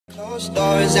Closed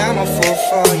doors, I'm a fool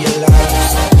for your love.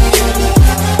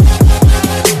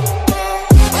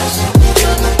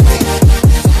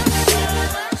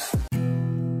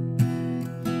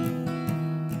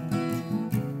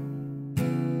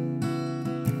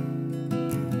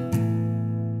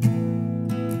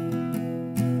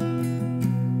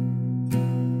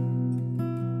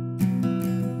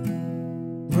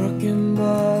 Broken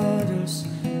bottles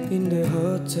in the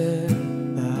hotel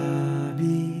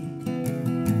lobby.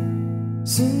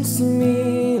 Seems to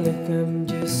me like I'm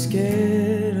just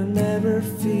scared of never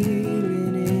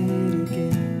feeling it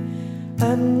again.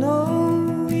 I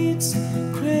know it's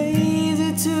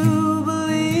crazy to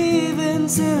believe in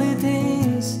silly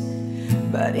things,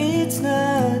 but it's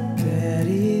not that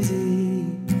easy.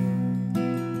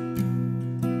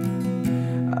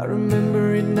 I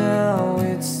remember it now,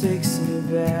 it takes me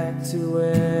back to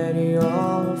when it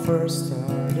all first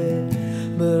started.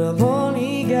 But I've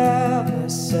only got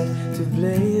myself to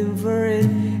blame for it,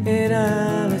 and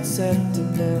I'll accept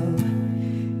it now.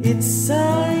 It's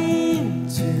time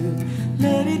to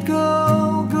let it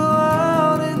go, go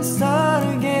out and start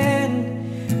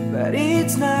again. But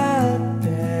it's not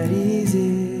that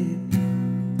easy.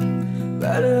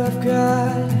 But I've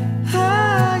got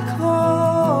high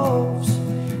hopes.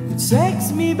 It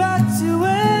takes me back to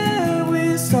where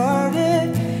we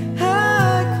started.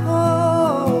 High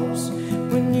hopes.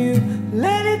 When you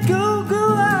let it go,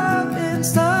 go out and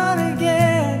start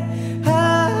again.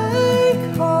 High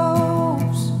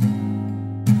hopes.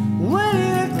 When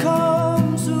it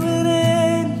comes to an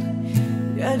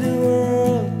end, yeah, the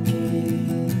world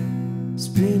keeps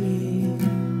spinning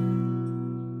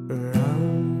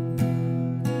around.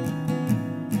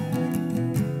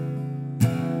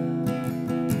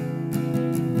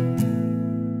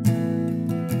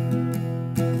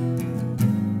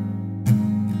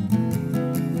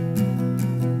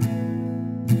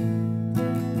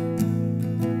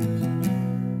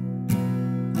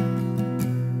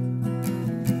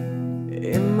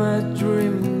 In my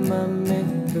dream I met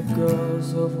the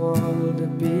ghosts of all the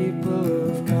people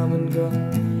who've come and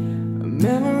gone.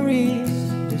 Memories,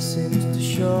 they seem to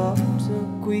show up so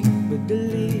quick, but they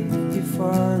leave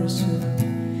before us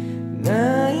soon.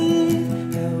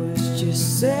 Naive, I was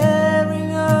just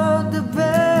staring out the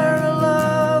barrel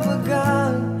of a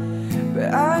gun, but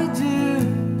I do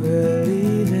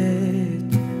believe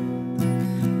it.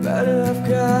 But I've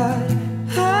got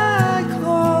high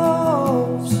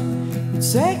hopes. It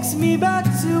takes me back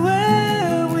to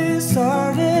where we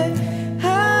started.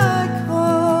 High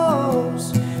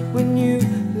hopes. When you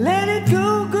let it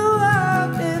go, go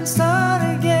out and start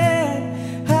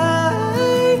again.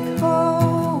 High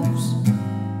hopes.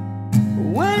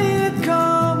 When it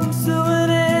comes to an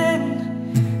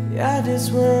end, yeah,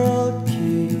 this world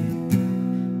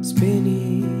keeps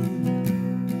spinning.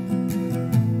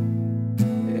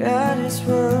 Yeah, this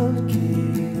world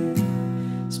keeps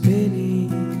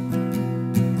spinning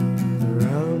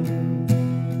around.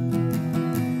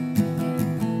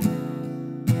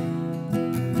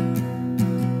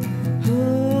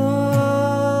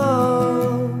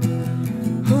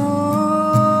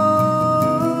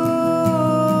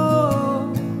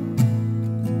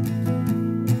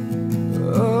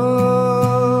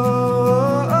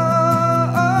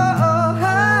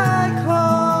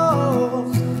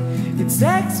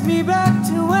 Takes me back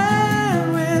to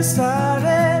when we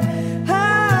started.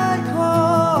 High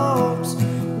hopes.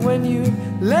 When you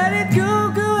let it go,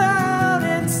 go out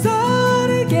and start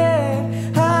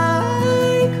again.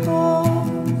 High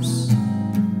hopes.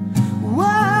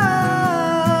 Wow.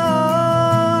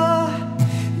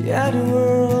 Yeah, the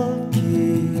world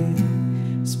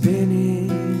keeps spinning.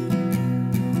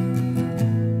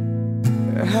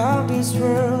 How this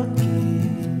world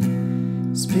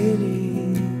keeps spinning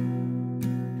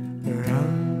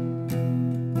around.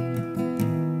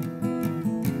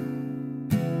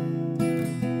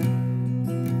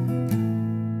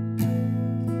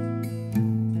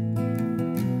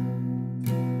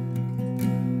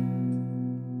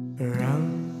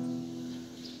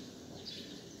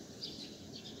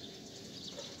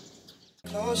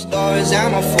 Closed doors,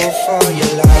 I'm a fool for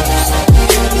your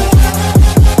love.